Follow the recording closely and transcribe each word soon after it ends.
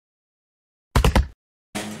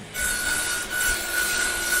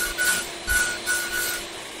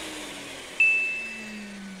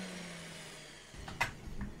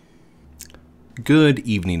Good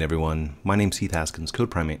evening, everyone. My name's Heath Haskins, Code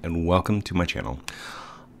Primate, and welcome to my channel.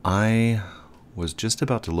 I was just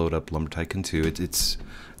about to load up Lumber Tycoon 2. It's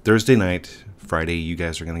Thursday night. Friday, you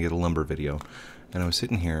guys are going to get a lumber video. And I was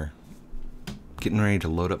sitting here, getting ready to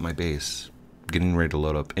load up my base, getting ready to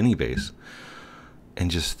load up any base, and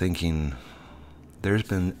just thinking, there's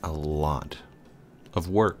been a lot of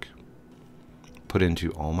work put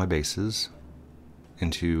into all my bases,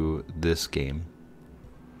 into this game.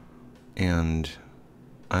 And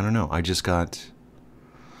I don't know, I just got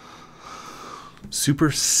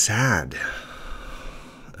super sad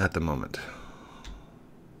at the moment.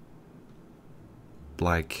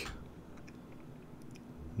 Like,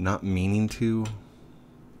 not meaning to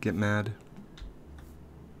get mad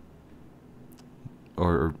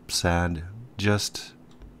or sad, just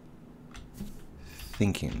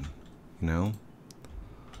thinking, you know?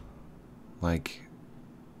 Like,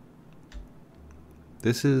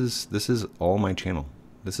 This is all my channel.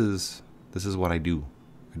 This is what I do.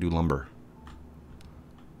 I do lumber.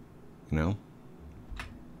 You know?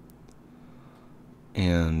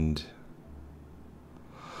 And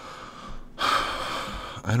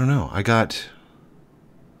I don't know. I got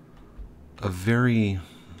a very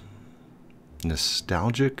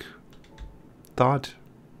nostalgic thought,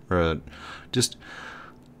 or just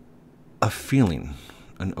a feeling,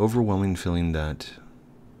 an overwhelming feeling that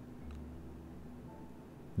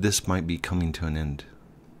this might be coming to an end.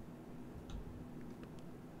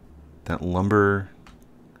 That lumber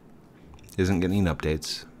isn't getting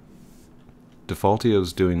updates.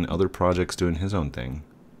 Defaultio's doing other projects, doing his own thing.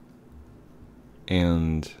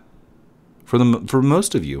 And for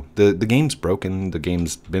most of you, the game's broken. The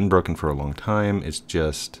game's been broken for a long time. It's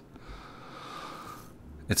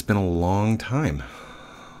been a long time.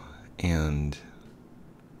 And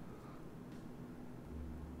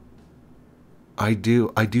I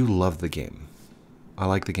do love the game. I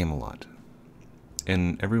like the game a lot.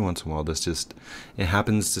 And every once in a while, it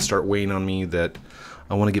happens to start weighing on me that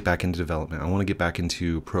I want to get back into development. I want to get back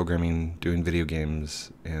into programming, doing video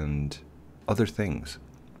games, and other things.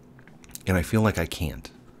 And I feel like I can't.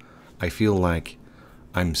 I feel like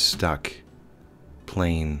I'm stuck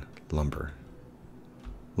playing lumber.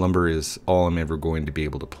 Lumber is all I'm ever going to be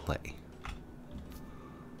able to play.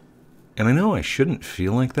 And I know I shouldn't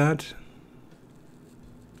feel like that.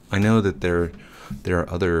 I know that there are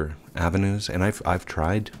other avenues, and I've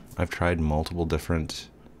tried multiple different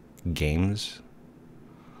games,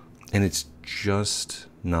 and it's just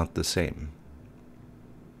not the same.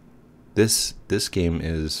 This game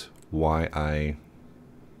is why I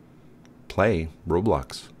play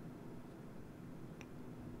Roblox.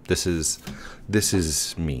 This is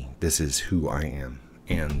me. This is who I am,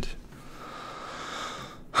 and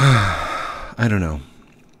I don't know.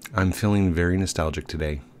 I'm feeling very nostalgic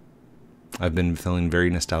today. I've been feeling very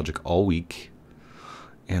nostalgic all week,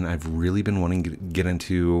 and I've really been wanting to get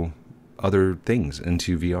into other things,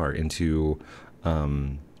 into VR, into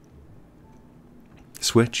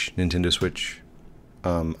Switch, Nintendo Switch.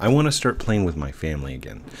 I want to start playing with my family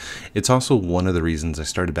again. It's also one of the reasons I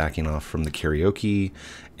started backing off from the karaoke,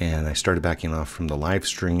 and I started backing off from the live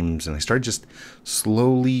streams, and I started just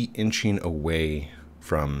slowly inching away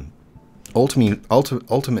from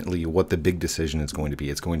ultimately what the big decision is going to be.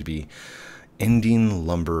 It's going to be ending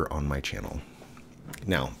lumber on my channel.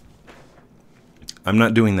 Now, I'm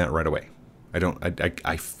not doing that right away.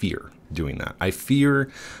 I fear doing that. I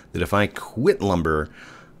fear that if I quit lumber,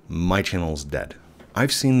 my channel's dead.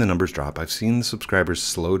 I've seen the numbers drop. I've seen the subscribers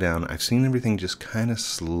slow down. I've seen everything just kind of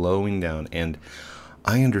slowing down, and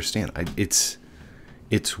I understand.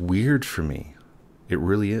 It's weird for me. It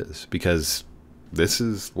really is, because this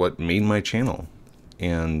is what made my channel,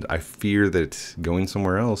 and I fear that going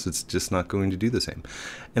somewhere else, it's just not going to do the same.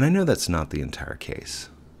 And I know that's not the entire case.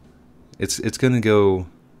 It's going to go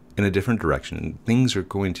in a different direction. Things are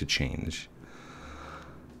going to change.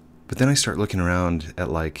 But then I start looking around at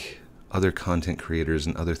like other content creators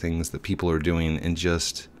and other things that people are doing, and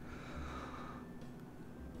just,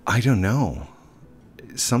 I don't know.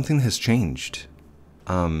 Something has changed.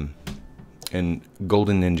 And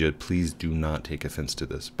Golden Ninja, please do not take offense to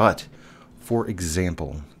this. But, for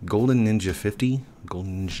example, Golden Ninja 50,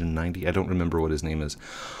 Golden Ninja 90, I don't remember what his name is,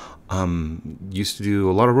 used to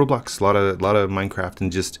do a lot of Roblox, a lot of Minecraft,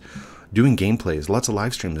 and just doing gameplays, lots of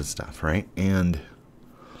live streams and stuff, right? And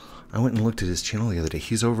I went and looked at his channel the other day.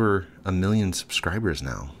 He's over 1 million subscribers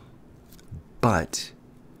now. But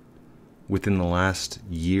within the last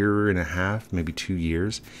year and a half, maybe 2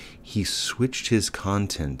 years, he switched his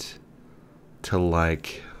content to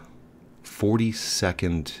like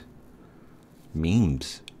 40-second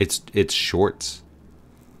memes. It's shorts.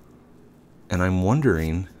 And I'm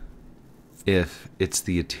wondering if it's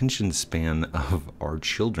the attention span of our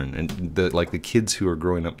children and the kids who are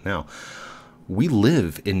growing up now. We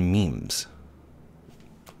live in memes.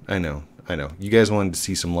 I know. You guys wanted to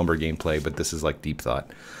see some lumber gameplay, but this is like deep thought.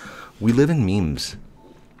 We live in memes.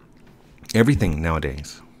 Everything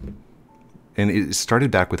nowadays. And it started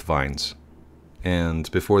back with Vines. And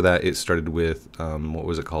before that, it started with, what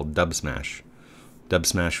was it called? Dub Smash. Dub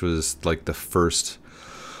Smash was like the first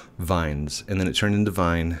Vines. And then it turned into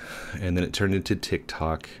Vine. And then it turned into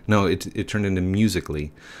TikTok. No, it turned into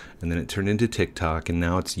Musical.ly. And then it turned into TikTok. And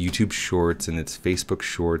now it's YouTube Shorts. And it's Facebook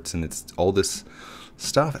Shorts. And it's all this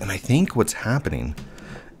stuff. And I think what's happening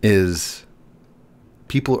is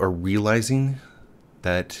people are realizing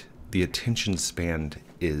that the attention span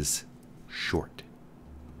is short.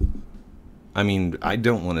 I mean, I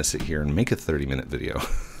don't want to sit here and make a 30-minute video.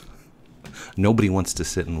 Nobody wants to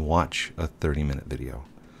sit and watch a 30-minute video.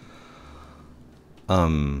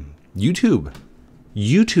 YouTube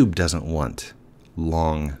doesn't want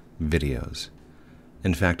long videos.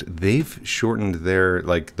 In fact, they've shortened their,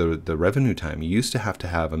 the revenue time. You used to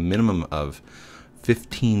have a minimum of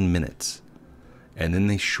 15 minutes. And then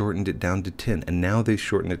they shortened it down to 10. And now they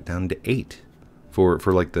shortened it down to 8 for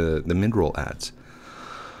the mid-roll ads.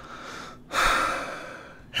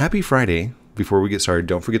 Happy Friday. Before we get started,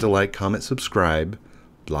 don't forget to like, comment, subscribe,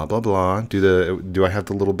 blah, blah, blah. Do I have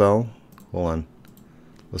the little bell? Hold on.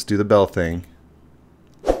 Let's do the bell thing.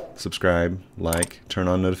 Subscribe, like, turn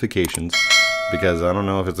on notifications. Because I don't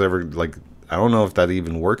know if it's ever, I don't know if that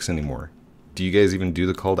even works anymore. Do you guys even do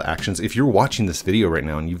the call to actions? If you're watching this video right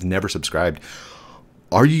now and you've never subscribed,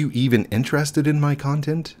 are you even interested in my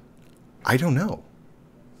content? I don't know.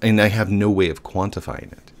 And I have no way of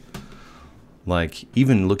quantifying it.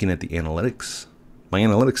 Even looking at the analytics, my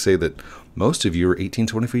analytics say that most of you are 18,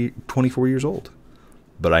 24 years old.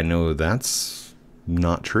 But I know that's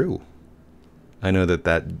not true. I know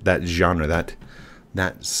that genre, that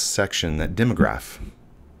section, that demographic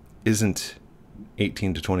isn't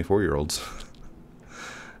 18 to 24-year-olds.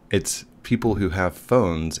 It's people who have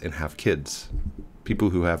phones and have kids.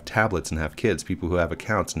 People who have tablets and have kids. People who have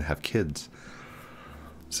accounts and have kids.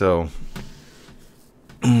 So,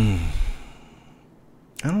 I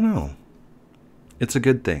don't know. It's a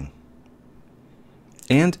good thing.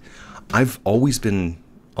 And I've always been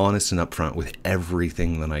honest and upfront with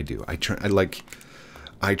everything that I do. I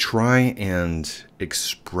try and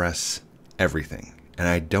express everything, and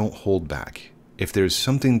I don't hold back. If there's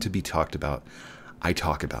something to be talked about, I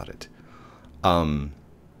talk about it.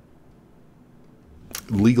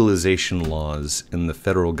 Legalization laws in the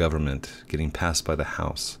federal government getting passed by the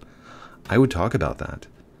House, I would talk about that,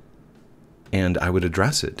 and I would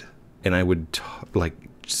address it, and I would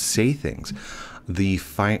say things. The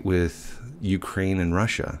fight with Ukraine and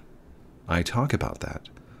Russia, I talk about that.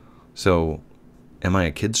 So, am I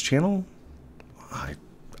a kids channel? I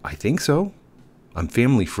think so. I'm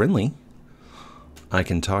family friendly. I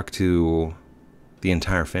can talk to the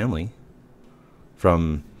entire family,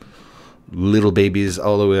 from little babies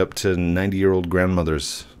all the way up to 90-year-old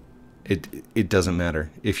grandmothers. It doesn't matter.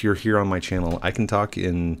 If you're here on my channel, I can talk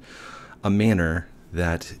in a manner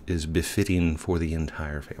that is befitting for the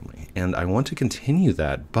entire family. And I want to continue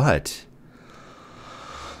that, but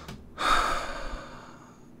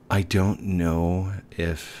I don't know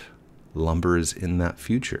if lumber is in that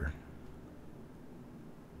future.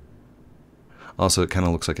 Also, it kind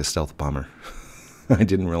of looks like a stealth bomber. I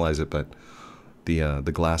didn't realize it, but the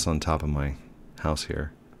glass on top of my house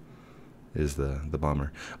here is the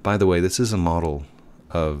bomber. By the way, this is a model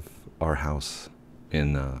of our house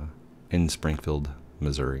in Springfield,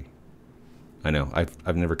 Missouri. I know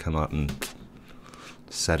I've never come out and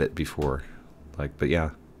said it before, but yeah.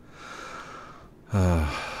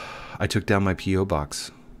 I took down my P.O.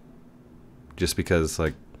 box just because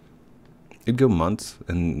it'd go months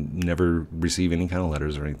and never receive any kind of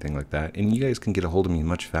letters or anything like that. And you guys can get a hold of me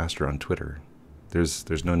much faster on Twitter.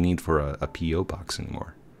 There's no need for a P.O. box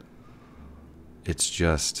anymore. It's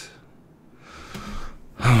just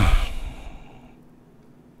I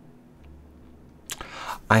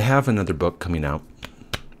have another book coming out,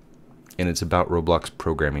 and it's about Roblox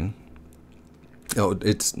programming. Oh,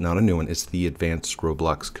 it's not a new one. It's the Advanced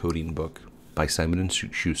Roblox Coding book by Simon &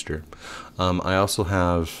 Schuster. I also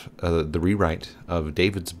have the rewrite of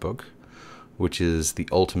David's book, which is The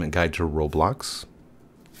Ultimate Guide to Roblox.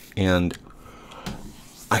 And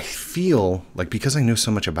I feel like, because I know so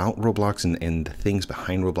much about Roblox and the things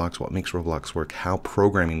behind Roblox, what makes Roblox work, how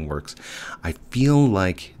programming works, I feel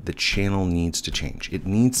like the channel needs to change. It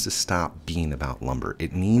needs to stop being about lumber.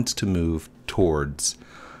 It needs to move towards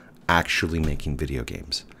actually making video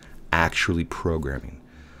games, actually programming,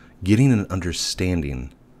 getting an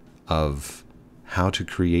understanding of how to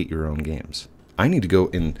create your own games. I need to go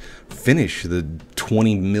and finish the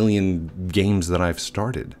 20 million games that I've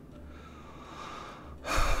started.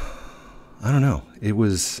 I don't know.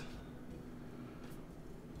 It's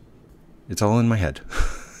all in my head.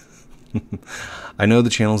 I know the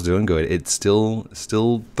channel's doing good. It's still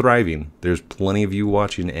thriving. There's plenty of you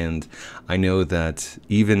watching, and I know that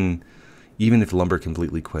even if Lumber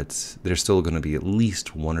completely quits, there's still going to be at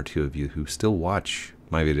least one or two of you who still watch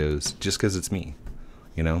my videos just because it's me,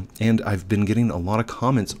 you know? And I've been getting a lot of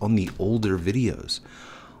comments on the older videos,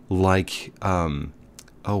 like, oh,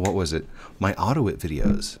 what was it? My AutoIt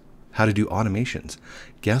videos, how to do automations.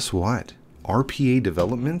 Guess what? RPA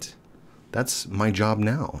development, that's my job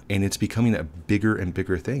now, and it's becoming a bigger and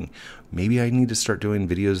bigger thing. Maybe I need to start doing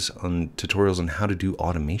videos on tutorials on how to do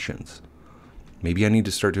automations. Maybe I need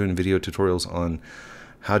to start doing video tutorials on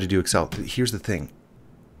how to do Excel. Here's the thing.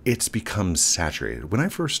 It's become saturated. When I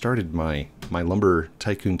first started my Lumber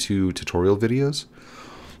Tycoon 2 tutorial videos,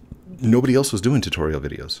 nobody else was doing tutorial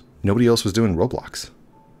videos. Nobody else was doing Roblox.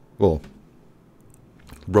 Well,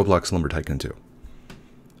 Roblox Lumber Tycoon 2.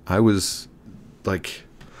 I was like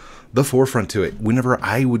the forefront to it. Whenever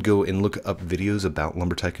I would go and look up videos about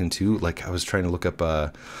Lumber Tycoon 2, like I was trying to look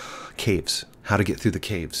up caves, how to get through the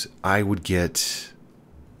caves, I would get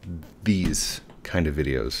these kind of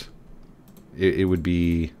videos. It would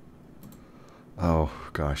be, oh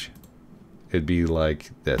gosh, it'd be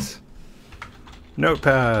like this.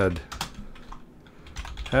 Notepad.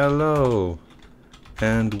 Hello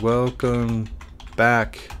and welcome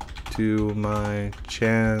back to my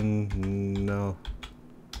channel.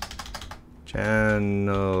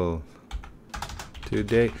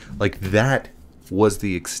 Today, like that was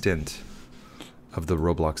the extent of the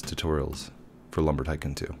Roblox tutorials for Lumber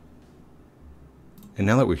Tycoon 2. And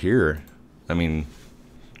now that we're here, I mean,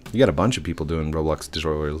 you got a bunch of people doing Roblox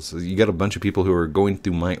tutorials. You got a bunch of people who are going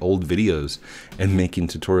through my old videos and making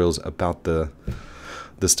tutorials about the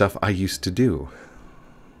stuff I used to do,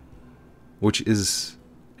 which is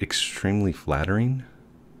extremely flattering,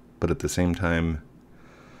 but at the same time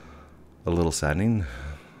a little saddening.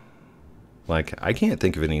 Like, I can't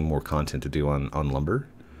think of any more content to do on Lumber.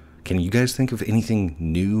 Can you guys think of anything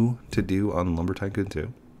new to do on Lumber Tycoon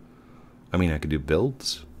 2? I mean, I could do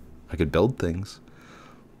builds. I could build things.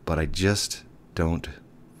 But I just don't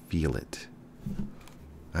feel it.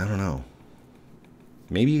 I don't know.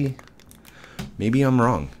 Maybe I'm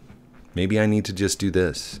wrong. Maybe I need to just do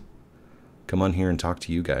this. Come on here and talk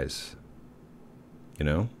to you guys. You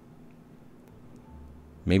know?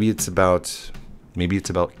 Maybe it's about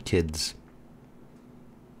kids.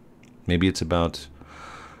 Maybe it's about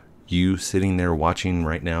you sitting there watching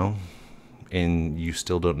right now and you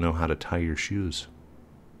still don't know how to tie your shoes.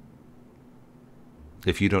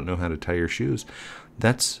 If you don't know how to tie your shoes,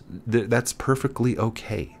 that's perfectly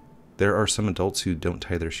okay. There are some adults who don't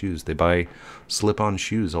tie their shoes. They buy slip-on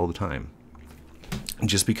shoes all the time.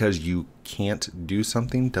 Just because you can't do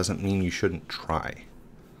something doesn't mean you shouldn't try.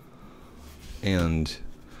 And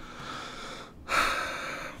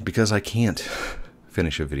because I can't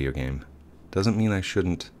finish a video game doesn't mean I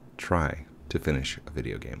shouldn't try to finish a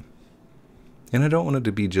video game. And I don't want it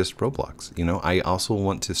to be just Roblox. You know, I also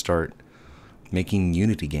want to start making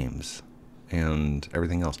Unity games and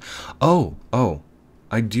everything else. Oh,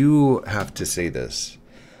 I do have to say this.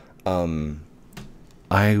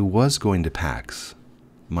 I was going to PAX.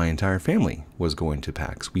 My entire family was going to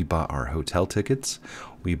PAX. We bought our hotel tickets.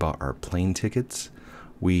 We bought our plane tickets.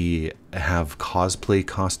 We have cosplay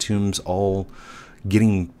costumes all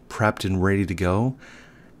getting prepped and ready to go.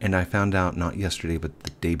 And I found out not yesterday, but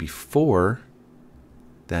the day before,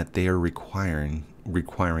 that they are requiring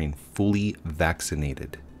fully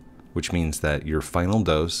vaccinated, which means that your final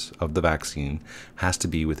dose of the vaccine has to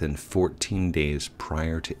be within 14 days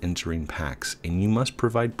prior to entering PAX, and you must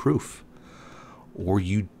provide proof, or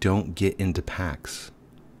you don't get into PAX.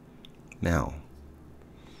 Now,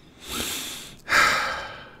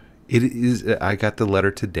 I got the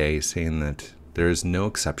letter today saying that there is no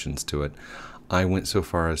exceptions to it. I went so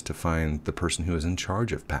far as to find the person who is in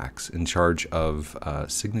charge of PAX, in charge of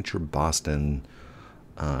Signature Boston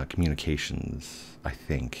Communications, I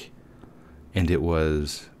think. And it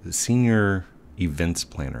was the senior events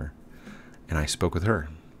planner. And I spoke with her.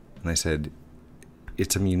 And I said,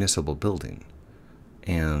 it's a municipal building.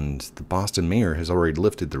 And the Boston mayor has already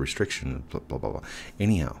lifted the restriction, blah, blah, blah, blah.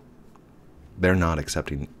 Anyhow, they're not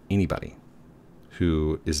accepting anybody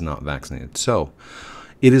who is not vaccinated. So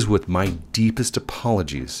it is with my deepest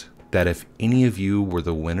apologies that if any of you were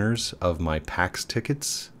the winners of my PAX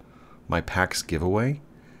tickets, my PAX giveaway,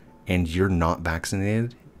 and you're not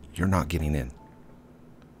vaccinated, you're not getting in.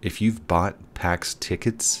 If you've bought PAX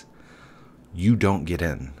tickets, you don't get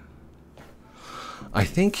in. I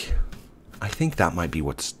think that might be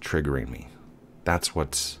what's triggering me. That's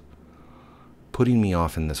what's putting me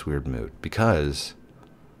off in this weird mood, because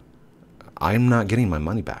I'm not getting my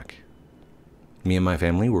money back. Me and my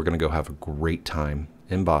family, we're going to go have a great time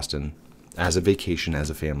in Boston as a vacation, as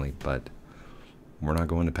a family, but we're not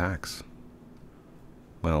going to PAX.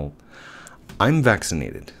 Well, I'm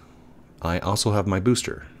vaccinated. I also have my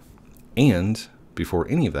booster. And before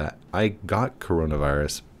any of that, I got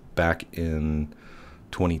coronavirus back in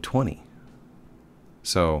 2020.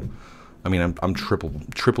 So, I mean, I'm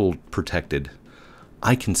triple protected.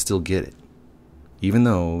 I can still get it. Even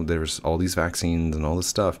though there's all these vaccines and all this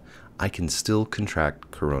stuff, I can still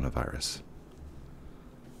contract coronavirus.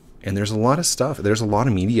 And there's a lot of stuff. There's a lot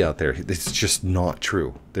of media out there. It's just not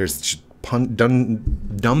true. There's just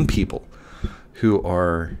dumb people who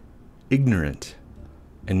are ignorant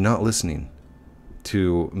and not listening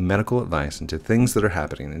to medical advice and to things that are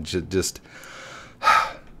happening. And just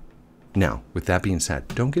now, with that being said,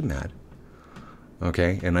 don't get mad.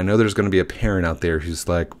 Okay? And I know there's going to be a parent out there who's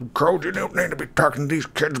like, Cole, you don't need to be talking to these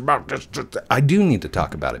kids about this. I do need to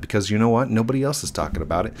talk about it, because you know what? Nobody else is talking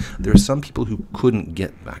about it. There are some people who couldn't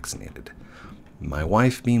get vaccinated. My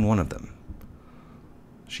wife being one of them.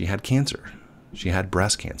 She had cancer. She had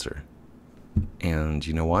breast cancer. And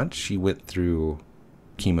you know what? She went through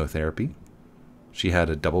chemotherapy. She had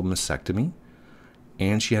a double mastectomy.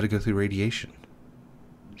 And she had to go through radiation.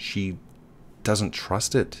 She doesn't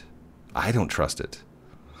trust it. I don't trust it.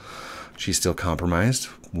 She's still compromised.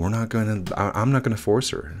 I'm not going to force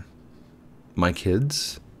her. My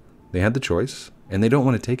kids, they had the choice, and they don't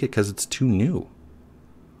want to take it because it's too new.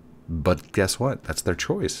 But guess what? That's their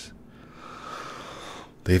choice.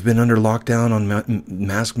 They've been under lockdown on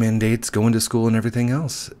mask mandates, going to school and everything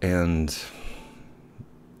else. And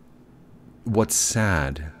what's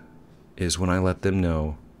sad is when I let them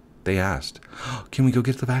know, they asked, can we go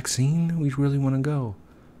get the vaccine? We really want to go.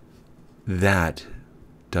 That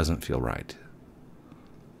doesn't feel right.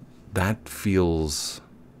 That feels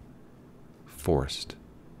forced.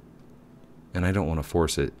 And I don't want to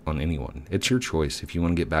force it on anyone. It's your choice if you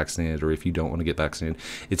want to get vaccinated or if you don't want to get vaccinated.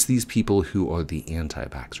 It's these people who are the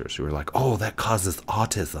anti-vaxxers who are like, oh, that causes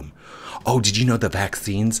autism. Oh, did you know the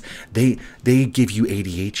vaccines? They give you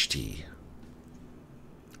ADHD.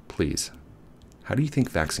 Please. How do you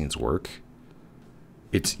think vaccines work?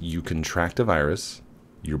 It's you contract a virus,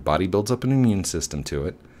 your body builds up an immune system to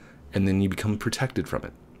it, and then you become protected from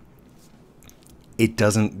it. It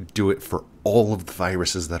doesn't do it for all of the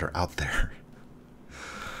viruses that are out there.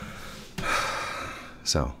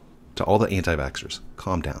 So, to all the anti-vaxxers,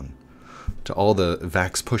 calm down. To all the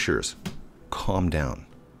vax pushers, calm down.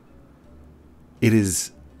 It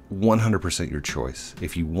is 100% your choice.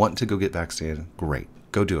 If you want to go get vaccinated, great,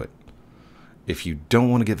 go do it. If you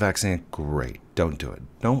don't want to get vaccinated, great, don't do it.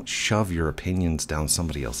 Don't shove your opinions down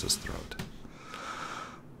somebody else's throat.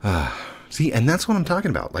 See, and that's what I'm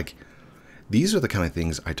talking about. Like, these are the kind of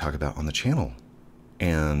things I talk about on the channel.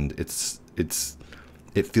 And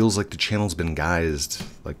it feels like the channel's been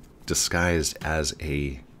disguised as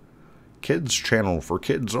a kids channel for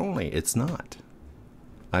kids only. It's not.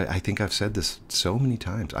 I think I've said this so many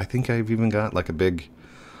times. I think I've even got like a big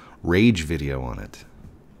rage video on it.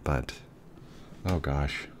 But, oh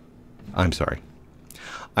gosh, I'm sorry.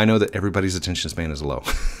 I know that everybody's attention span is low.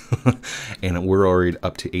 And we're already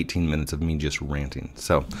up to 18 minutes of me just ranting.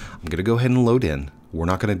 So I'm going to go ahead and load in. We're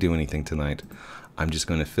not going to do anything tonight. I'm just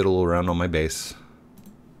going to fiddle around on my base.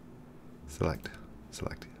 Select.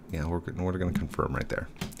 Yeah, we're going to confirm right there.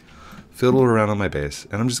 Fiddle around on my base.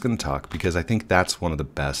 And I'm just going to talk because I think that's one of the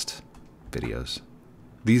best videos.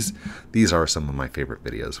 These are some of my favorite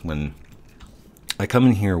videos. When I come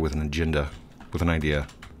in here with an agenda, with an idea,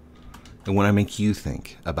 and when I make you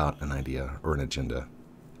think about an idea or an agenda,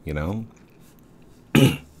 you know,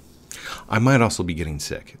 I might also be getting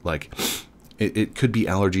sick. Like, it could be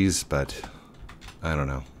allergies, but I don't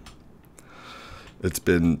know. It's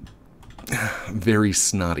been very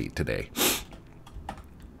snotty today.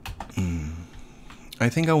 I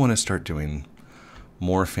think I want to start doing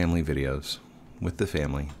more family videos with the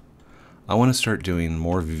family. I want to start doing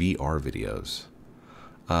more VR videos.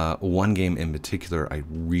 One game in particular I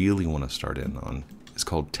really want to start in on is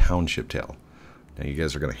called Township Tale. Now you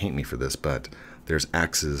guys are going to hate me for this, but there's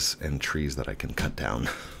axes and trees that I can cut down.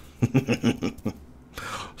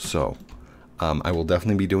 So, I will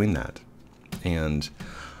definitely be doing that. And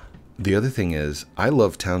the other thing is, I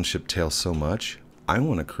love Township Tale so much, I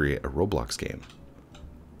want to create a Roblox game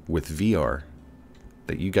with VR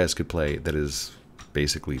that you guys could play that is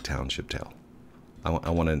basically Township Tale. I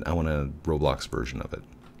want a Roblox version of it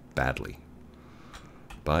badly.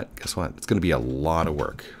 But guess what? It's going to be a lot of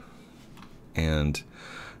work. And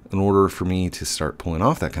in order for me to start pulling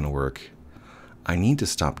off that kind of work, I need to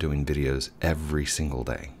stop doing videos every single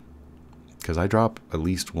day. Because I drop at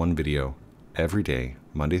least one video every day,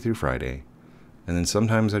 Monday through Friday. And then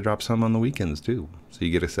sometimes I drop some on the weekends too. So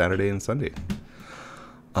you get a Saturday and Sunday.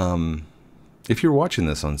 If you're watching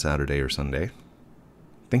this on Saturday or Sunday,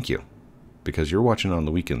 thank you. Because you're watching it on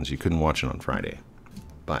the weekends. You couldn't watch it on Friday.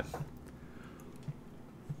 But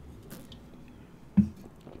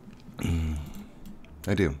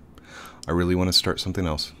I do. I really want to start something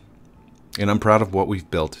else. And I'm proud of what we've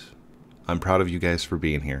built. I'm proud of you guys for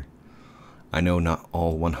being here. I know not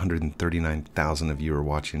all 139,000 of you are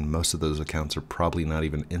watching. Most of those accounts are probably not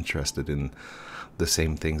even interested in the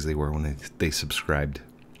same things they were when they subscribed.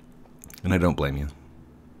 And I don't blame you.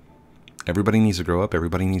 Everybody needs to grow up.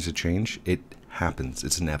 Everybody needs to change. It happens.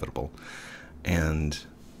 It's inevitable. And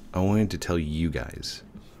I wanted to tell you guys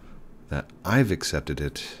that I've accepted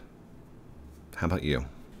it. How about you?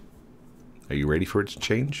 Are you ready for it to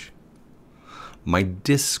change? My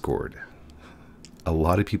Discord. A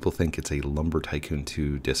lot of people think it's a Lumber Tycoon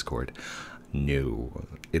 2 Discord. No.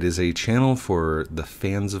 It is a channel for the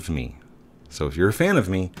fans of me. So if you're a fan of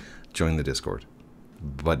me, join the Discord.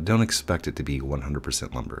 But don't expect it to be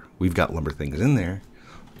 100% lumber. We've got lumber things in there,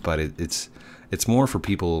 but it's more for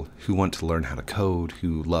people who want to learn how to code,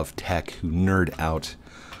 who love tech, who nerd out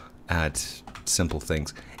at simple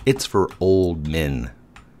things. It's for old men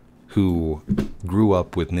who grew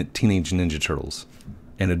up with Teenage Ninja Turtles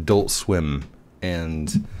and Adult Swim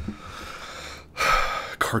and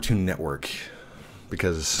Cartoon Network,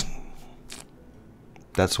 because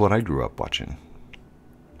that's what I grew up watching.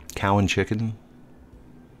 Cow and Chicken,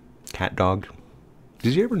 Cat Dog.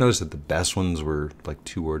 Did you ever notice that the best ones were like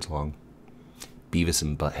 2 words long? Beavis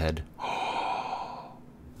and Butthead.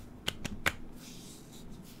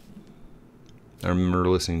 I remember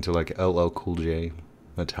listening to like LL Cool J,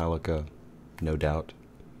 Metallica, No Doubt,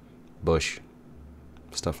 Bush,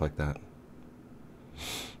 stuff like that.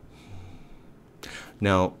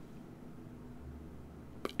 Now,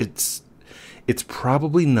 it's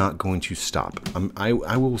probably not going to stop. I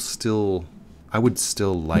would still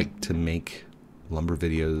like to make lumber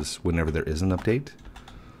videos whenever there is an update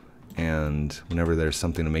and whenever there's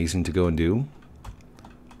something amazing to go and do.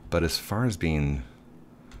 But as far as being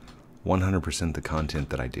 100% the content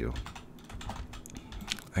that I do,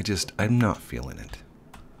 I'm not feeling it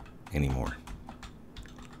anymore.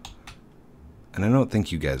 And I don't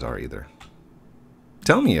think you guys are either.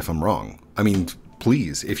 Tell me if I'm wrong. I mean,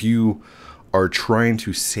 please, if you are trying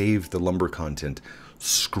to save the lumber content,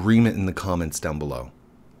 scream it in the comments down below.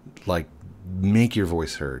 Like, make your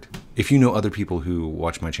voice heard. If you know other people who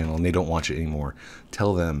watch my channel and they don't watch it anymore,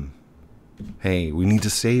 tell them, hey, we need to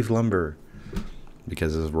save lumber.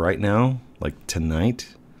 Because as of right now, like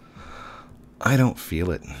tonight, I don't feel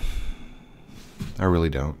it. I really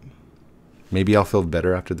don't. Maybe I'll feel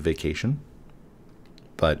better after the vacation.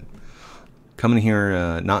 But coming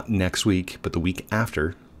here, not next week, but the week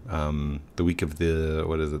after, the week of the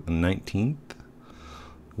 19th,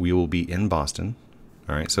 we will be in Boston.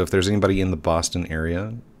 All right, so if there's anybody in the Boston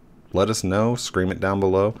area, let us know. Scream it down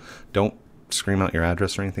below. Don't scream out your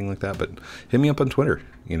address or anything like that, but hit me up on Twitter.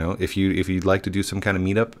 You know, if you'd like to do some kind of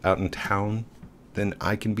meetup out in town, then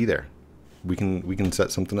I can be there. We can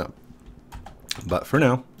set something up. But for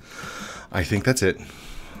now, I think that's it.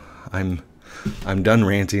 I'm done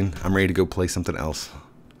ranting. I'm ready to go play something else.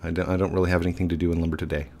 I don't really have anything to do in lumber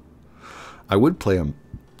today. I would play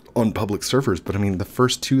on public servers, but I mean, the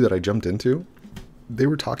first 2 that I jumped into, they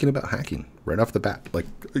were talking about hacking right off the bat. Like,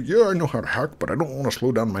 yeah, I know how to hack, but I don't want to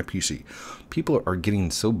slow down my PC. People are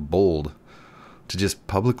getting so bold to just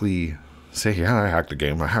publicly say, yeah, I hacked a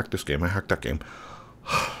game, I hacked this game, I hacked that game.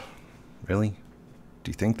 Really?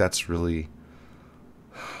 Do you think that's really...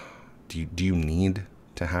 Do you need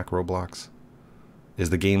to hack Roblox? Is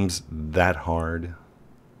the games that hard?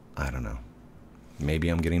 I don't know. Maybe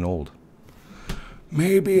I'm getting old.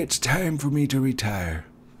 Maybe it's time for me to retire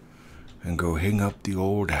and go hang up the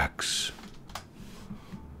old axe.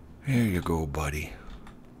 There you go, buddy.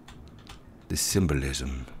 The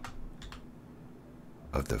symbolism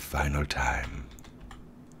of the final time.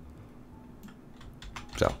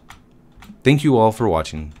 So, thank you all for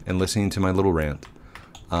watching and listening to my little rant.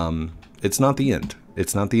 It's not the end.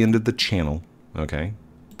 It's not the end of the channel, okay?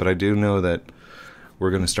 But I do know that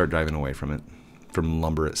we're going to start diving away from it, from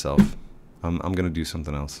lumber itself. I'm going to do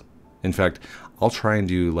something else. In fact, I'll try and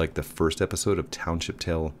do like the first episode of Township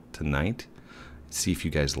Tale tonight, see if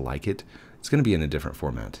you guys like it. It's going to be in a different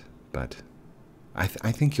format, but I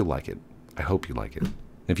think you'll like it. I hope you like it.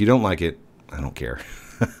 If you don't like it, I don't care.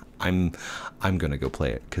 I'm going to go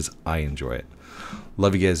play it because I enjoy it.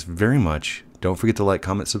 Love you guys very much. Don't forget to like,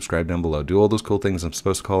 comment, subscribe down below. Do all those cool things I'm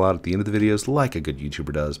supposed to call out at the end of the videos like a good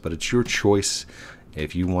YouTuber does, but it's your choice.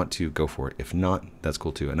 If you want to, go for it. If not, that's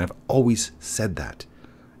cool too. And I've always said that.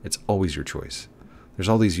 It's always your choice. There's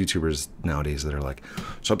all these YouTubers nowadays that are like,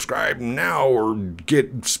 subscribe now or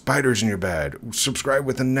get spiders in your bed. Subscribe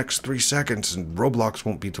within the next 3 seconds and Roblox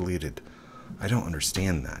won't be deleted. I don't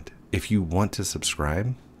understand that. If you want to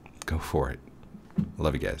subscribe, go for it.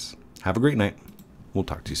 Love you guys. Have a great night. We'll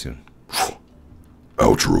talk to you soon.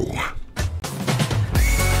 Outro.